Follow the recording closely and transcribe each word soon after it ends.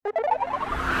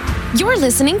You're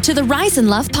listening to the Rise in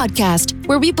Love podcast,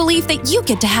 where we believe that you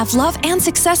get to have love and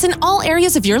success in all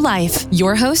areas of your life.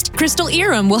 Your host, Crystal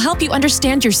Iram, will help you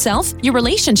understand yourself, your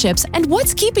relationships, and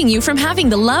what's keeping you from having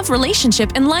the love,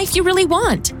 relationship, and life you really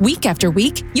want. Week after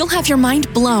week, you'll have your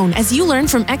mind blown as you learn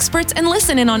from experts and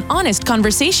listen in on honest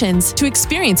conversations to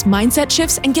experience mindset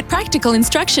shifts and get practical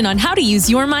instruction on how to use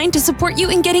your mind to support you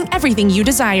in getting everything you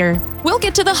desire. We'll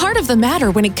get to the heart of the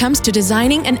matter when it comes to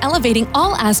designing and elevating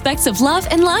all aspects of love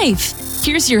and life.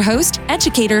 Here's your host,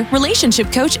 educator,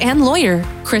 relationship coach, and lawyer,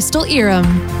 Crystal Iram.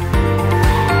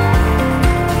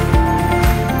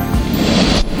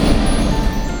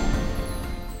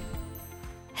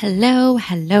 Hello.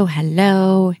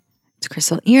 It's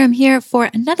Crystal Iram here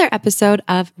for another episode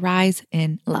of Rise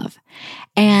in Love.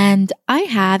 And I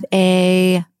have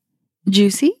a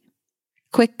juicy,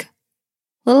 quick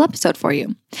little episode for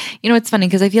you. You know, it's funny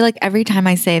because I feel like every time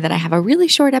I say that I have a really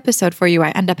short episode for you, I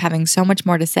end up having so much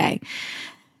more to say.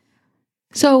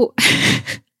 So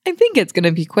I think it's going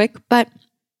to be quick, but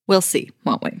we'll see,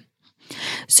 won't we?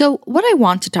 So what I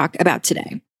want to talk about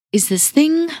today is this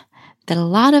thing that a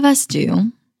lot of us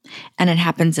do, and it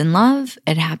happens in love,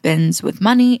 it happens with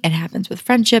money, it happens with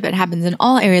friendship, it happens in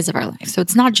all areas of our life. So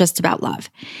it's not just about love.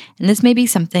 And this may be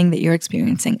something that you're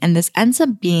experiencing, and this ends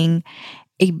up being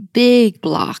a big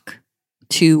block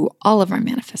to all of our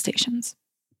manifestations.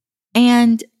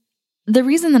 And the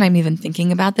reason that I'm even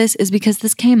thinking about this is because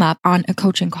this came up on a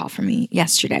coaching call for me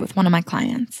yesterday with one of my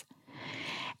clients.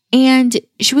 And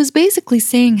she was basically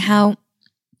saying how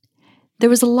there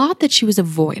was a lot that she was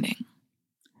avoiding.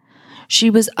 She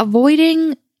was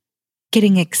avoiding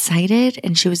getting excited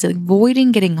and she was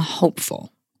avoiding getting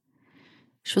hopeful.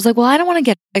 She was like, well, I don't want to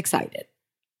get excited.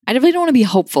 I really don't want to be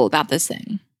hopeful about this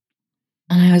thing.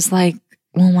 And I was like,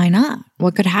 well, why not?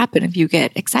 What could happen if you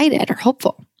get excited or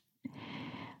hopeful?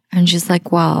 And she's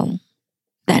like, well,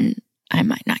 then I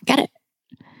might not get it.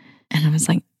 And I was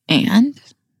like, and?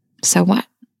 So what?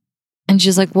 And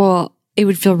she's like, well, it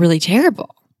would feel really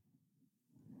terrible.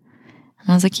 And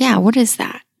I was like, yeah, what is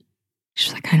that?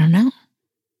 She's like, I don't know.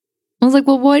 I was like,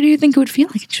 well, what do you think it would feel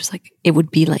like? And she was like, it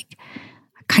would be like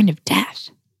a kind of death.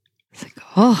 I was like,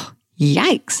 oh,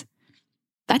 yikes.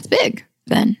 That's big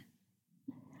then.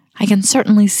 I can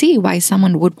certainly see why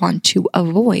someone would want to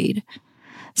avoid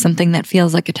something that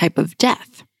feels like a type of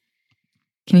death.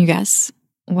 Can you guess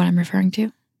what I'm referring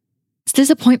to? It's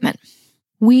disappointment.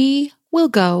 We will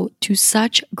go to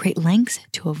such great lengths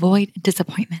to avoid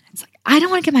disappointment. It's like, I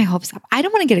don't want to get my hopes up. I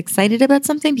don't want to get excited about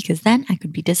something because then I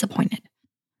could be disappointed.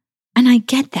 And I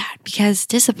get that because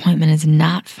disappointment is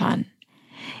not fun.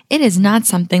 It is not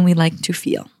something we like to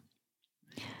feel.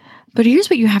 But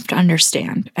here's what you have to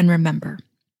understand and remember.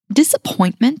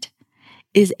 Disappointment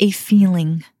is a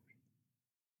feeling.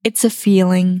 It's a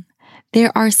feeling.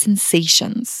 There are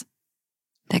sensations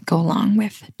that go along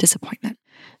with disappointment.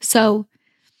 So,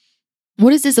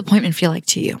 what does disappointment feel like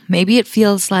to you? Maybe it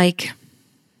feels like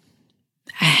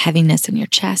a heaviness in your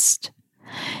chest.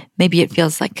 Maybe it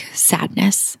feels like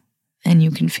sadness and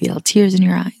you can feel tears in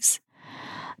your eyes.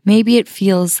 Maybe it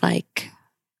feels like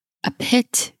a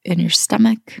pit in your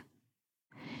stomach.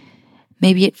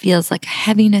 Maybe it feels like a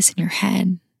heaviness in your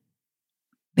head.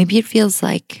 Maybe it feels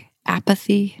like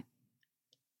apathy.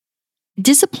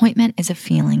 Disappointment is a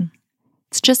feeling.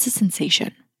 It's just a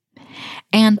sensation.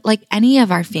 And like any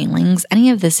of our feelings,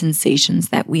 any of the sensations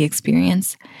that we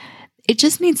experience, it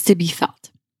just needs to be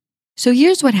felt. So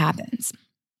here's what happens.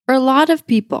 For a lot of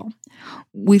people,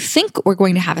 we think we're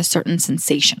going to have a certain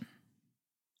sensation.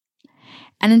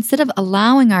 And instead of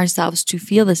allowing ourselves to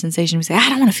feel the sensation, we say, I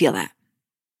don't want to feel that.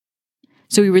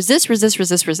 So we resist.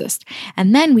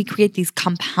 And then we create these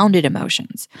compounded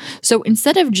emotions. So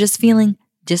instead of just feeling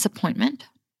disappointment,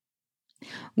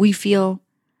 we feel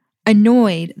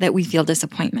annoyed that we feel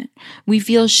disappointment. We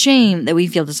feel shame that we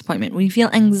feel disappointment. We feel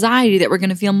anxiety that we're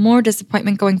going to feel more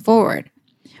disappointment going forward.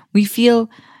 We feel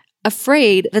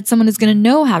afraid that someone is going to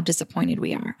know how disappointed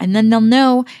we are. And then they'll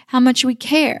know how much we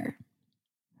care.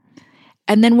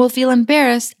 And then we'll feel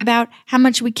embarrassed about how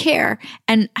much we care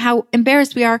and how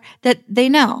embarrassed we are that they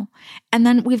know. And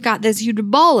then we've got this huge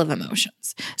ball of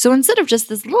emotions. So instead of just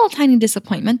this little tiny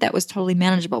disappointment that was totally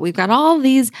manageable, we've got all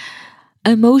these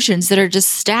emotions that are just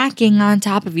stacking on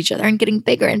top of each other and getting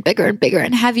bigger and bigger and bigger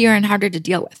and heavier and harder to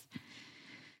deal with.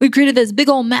 We've created this big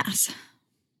old mess,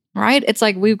 right? It's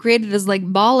like we've created this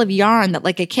like ball of yarn that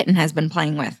like a kitten has been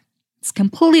playing with. It's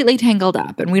completely tangled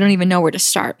up and we don't even know where to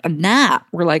start. And that,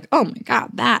 we're like, oh my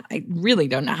God, that I really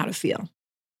don't know how to feel.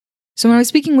 So when I was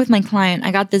speaking with my client,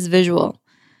 I got this visual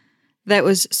that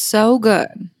was so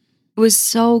good. It was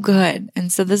so good.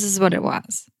 And so this is what it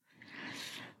was.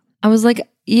 I was like,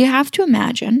 you have to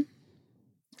imagine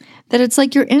that it's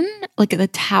like you're in like the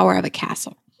tower of a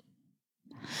castle.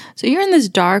 So you're in this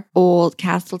dark old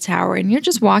castle tower and you're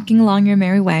just walking along your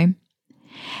merry way.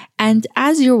 And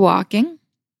as you're walking,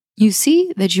 you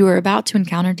see that you are about to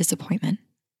encounter disappointment.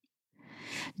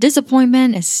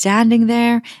 Disappointment is standing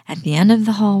there at the end of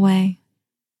the hallway.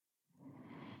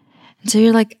 And so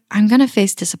you're like, I'm going to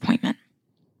face disappointment.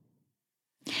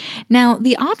 Now,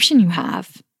 the option you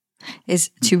have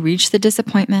is to reach the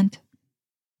disappointment,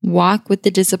 walk with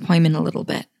the disappointment a little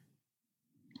bit,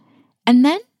 and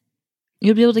then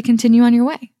you'll be able to continue on your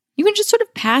way. You can just sort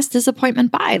of pass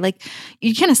disappointment by. Like,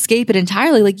 you can't escape it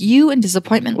entirely. Like, you and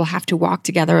disappointment will have to walk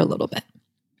together a little bit.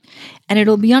 And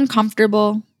it'll be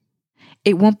uncomfortable.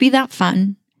 It won't be that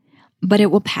fun, but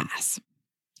it will pass.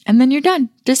 And then you're done.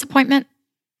 Disappointment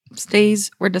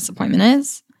stays where disappointment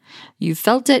is. You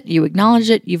felt it, you acknowledge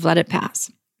it, you've let it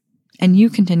pass. And you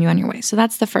continue on your way. So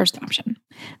that's the first option.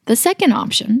 The second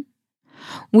option,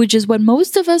 which is what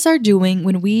most of us are doing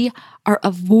when we are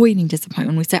avoiding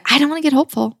disappointment. We say, I don't want to get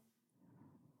hopeful.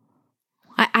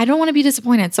 I don't want to be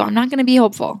disappointed, so I'm not going to be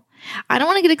hopeful. I don't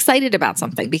want to get excited about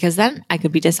something because then I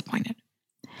could be disappointed.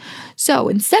 So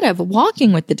instead of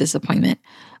walking with the disappointment,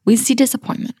 we see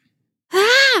disappointment.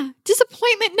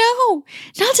 Disappointment, no,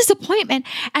 not disappointment.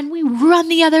 And we run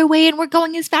the other way and we're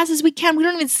going as fast as we can. We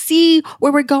don't even see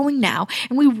where we're going now.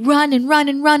 And we run and run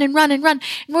and run and run and run.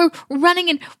 And we're running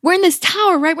and we're in this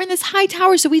tower, right? We're in this high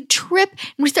tower. So we trip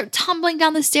and we start tumbling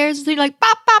down the stairs. So you're like,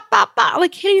 bop, bop, bop, bop,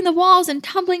 like hitting the walls and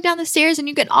tumbling down the stairs. And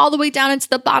you get all the way down into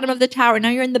the bottom of the tower. Now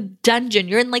you're in the dungeon.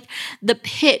 You're in like the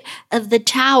pit of the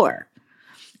tower.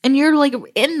 And you're like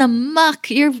in the muck.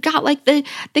 You've got like the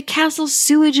castle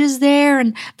sewage is there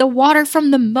and the water from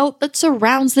the moat that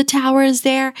surrounds the tower is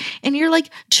there. And you're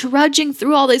like trudging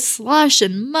through all this slush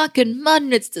and muck and mud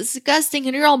and it's disgusting.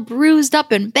 And you're all bruised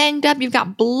up and banged up. You've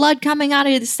got blood coming out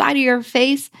of the side of your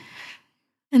face.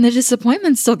 And the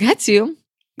disappointment still gets you.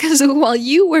 Because while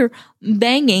you were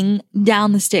banging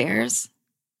down the stairs,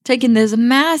 taking this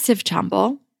massive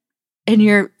tumble in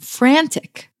your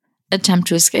frantic attempt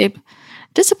to escape,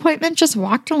 disappointment just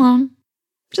walked along,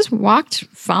 just walked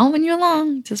following you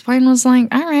along. Disappointment was like,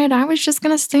 all right, I was just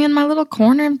going to stay in my little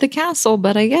corner of the castle,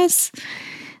 but I guess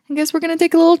we're going to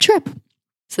take a little trip.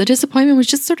 So the disappointment was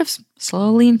just sort of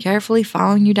slowly and carefully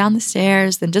following you down the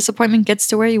stairs. Then disappointment gets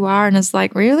to where you are and is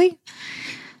like, really?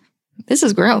 This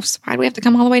is gross. Why do we have to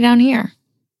come all the way down here?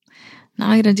 Now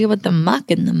I got to deal with the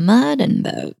muck and the mud and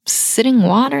the sitting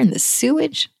water and the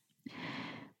sewage.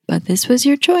 But this was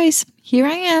your choice. Here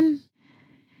I am.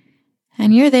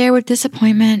 And you're there with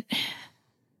disappointment.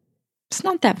 It's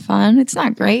not that fun. It's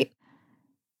not great.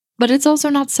 But it's also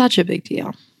not such a big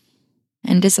deal.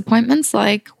 And disappointment's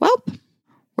like, well,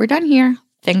 we're done here.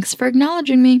 Thanks for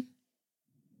acknowledging me.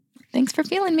 Thanks for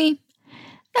feeling me.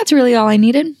 That's really all I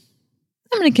needed.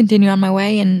 I'm going to continue on my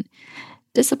way. And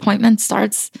disappointment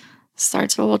starts a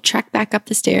little trek back up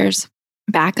the stairs,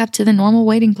 back up to the normal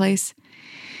waiting place.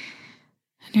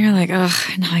 And you're like, oh,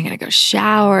 now I gotta go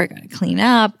shower, gotta clean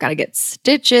up, gotta get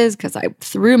stitches because I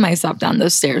threw myself down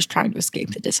those stairs trying to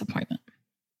escape the disappointment.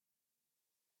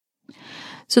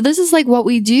 So this is like what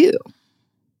we do.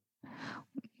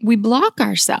 We block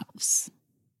ourselves.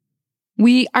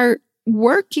 We are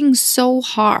working so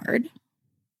hard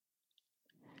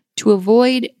to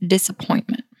avoid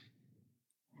disappointment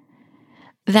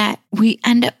that we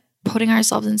end up putting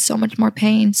ourselves in so much more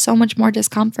pain, so much more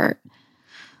discomfort.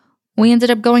 We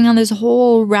ended up going on this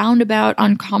whole roundabout,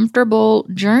 uncomfortable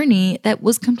journey that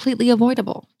was completely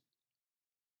avoidable.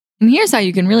 And here's how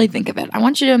you can really think of it. I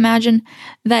want you to imagine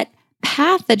that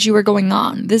path that you were going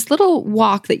on, this little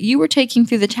walk that you were taking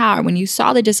through the tower when you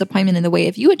saw the disappointment in the way.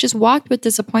 If you had just walked with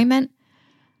disappointment,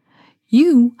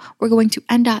 you were going to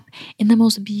end up in the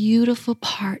most beautiful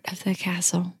part of the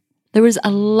castle. There was a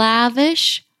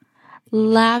lavish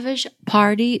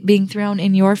party being thrown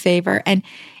in your favor, and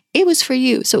it was for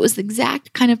you. So it was the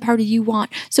exact kind of party you want.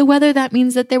 So whether that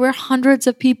means that there were hundreds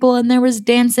of people and there was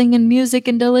dancing and music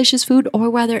and delicious food, or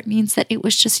whether it means that it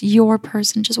was just your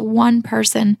person, just one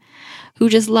person who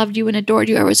just loved you and adored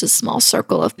you, or it was a small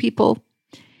circle of people.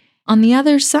 On the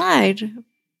other side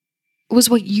was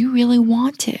what you really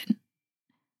wanted,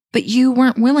 but you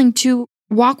weren't willing to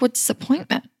walk with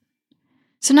disappointment.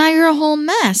 So now you're a whole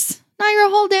mess. Now you're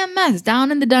a whole damn mess down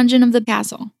in the dungeon of the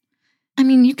castle. I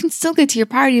mean, you can still get to your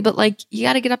party, but like you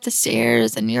got to get up the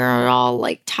stairs and you're all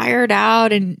like tired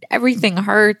out and everything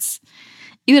hurts.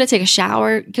 You got to take a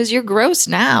shower because you're gross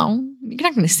now. You're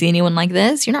not going to see anyone like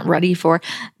this. You're not ready for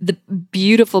the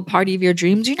beautiful party of your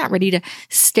dreams. You're not ready to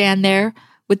stand there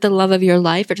with the love of your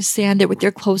life, or to stand there with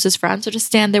your closest friends, or to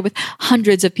stand there with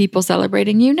hundreds of people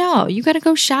celebrating you. No, you got to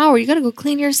go shower. You got to go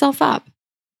clean yourself up.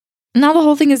 Now the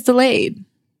whole thing is delayed.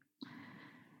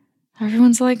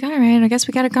 Everyone's like, all right, I guess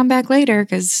we got to come back later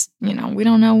because, we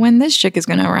don't know when this chick is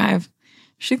going to arrive.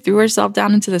 She threw herself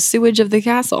down into the sewage of the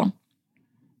castle.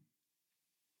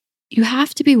 You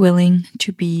have to be willing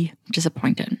to be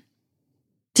disappointed.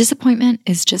 Disappointment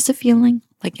is just a feeling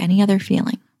like any other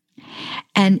feeling.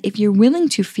 And if you're willing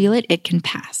to feel it, it can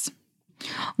pass.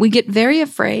 We get very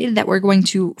afraid that we're going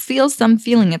to feel some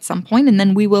feeling at some point, and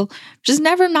then we will just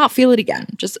never not feel it again.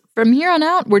 Just from here on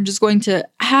out, we're just going to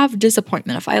have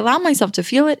disappointment. If I allow myself to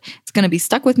feel it, it's going to be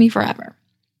stuck with me forever.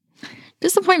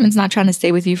 Disappointment's not trying to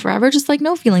stay with you forever, just like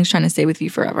no feeling's trying to stay with you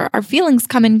forever. Our feelings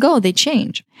come and go, they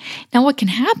change. Now, what can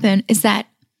happen is that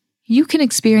you can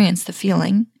experience the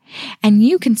feeling, and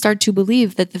you can start to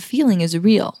believe that the feeling is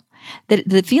real, that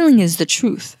the feeling is the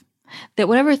truth, that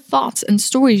whatever thoughts and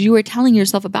stories you are telling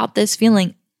yourself about this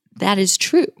feeling, that is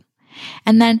true.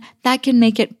 And then that can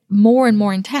make it more and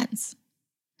more intense.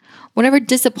 Whatever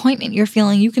disappointment you're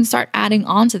feeling, you can start adding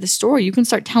on to the story. You can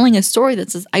start telling a story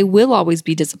that says, I will always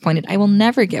be disappointed. I will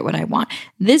never get what I want.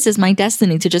 This is my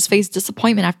destiny, to just face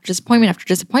disappointment after disappointment after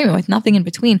disappointment with nothing in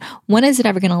between. When is it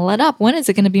ever going to let up? When is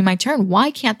it going to be my turn?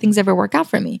 Why can't things ever work out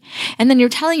for me? And then you're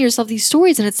telling yourself these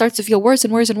stories, and it starts to feel worse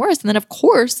and worse and worse. And then, of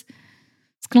course,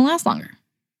 it's going to last longer.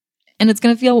 And it's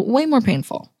going to feel way more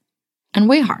painful and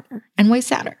way harder and way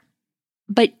sadder.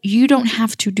 But you don't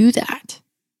have to do that.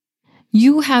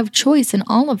 You have choice in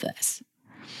all of this.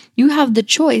 You have the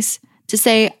choice to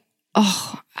say,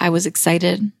 oh, I was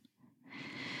excited.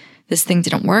 This thing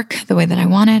didn't work the way that I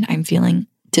wanted. I'm feeling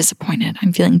disappointed.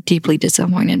 I'm feeling deeply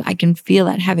disappointed. I can feel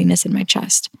that heaviness in my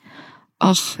chest.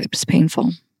 Oh, it was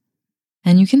painful.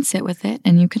 And you can sit with it,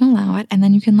 and you can allow it, and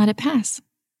then you can let it pass,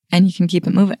 and you can keep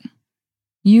it moving.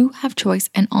 You have choice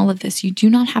in all of this. You do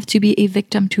not have to be a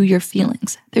victim to your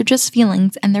feelings. They're just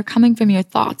feelings, and they're coming from your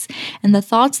thoughts. And the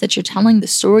thoughts that you're telling, the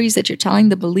stories that you're telling,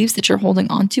 the beliefs that you're holding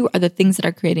on to are the things that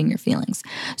are creating your feelings.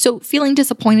 So feeling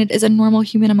disappointed is a normal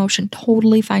human emotion,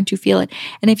 totally fine to feel it.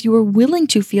 And if you are willing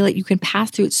to feel it, you can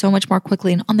pass through it so much more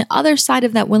quickly. And on the other side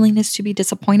of that willingness to be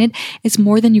disappointed is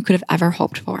more than you could have ever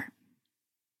hoped for.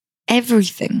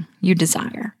 Everything you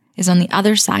desire is on the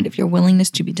other side of your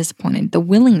willingness to be disappointed. The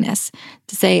willingness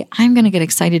to say, I'm going to get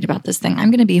excited about this thing.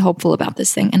 I'm going to be hopeful about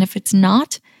this thing. And if it's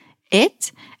not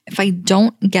it, if I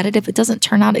don't get it, if it doesn't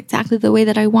turn out exactly the way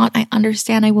that I want, I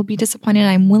understand I will be disappointed.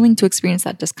 I'm willing to experience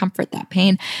that discomfort, that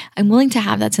pain. I'm willing to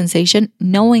have that sensation,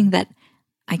 knowing that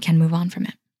I can move on from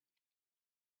it.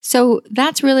 So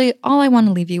that's really all I want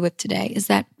to leave you with today, is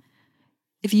that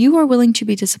if you are willing to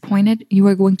be disappointed, you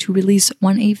are going to release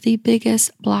one of the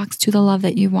biggest blocks to the love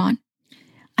that you want.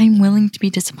 I'm willing to be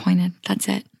disappointed. That's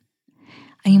it.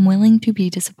 I am willing to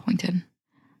be disappointed.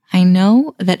 I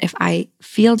know that if I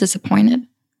feel disappointed,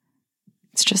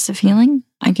 it's just a feeling.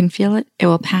 I can feel it. It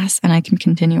will pass, and I can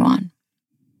continue on.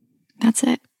 That's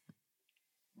it.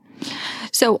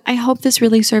 So I hope this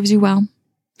really serves you well.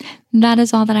 That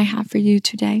is all that I have for you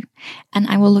today. And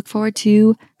I will look forward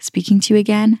to speaking to you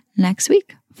again next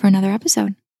week for another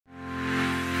episode.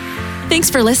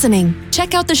 Thanks for listening.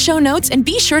 Check out the show notes and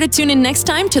be sure to tune in next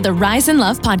time to the Rise in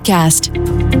Love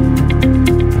podcast.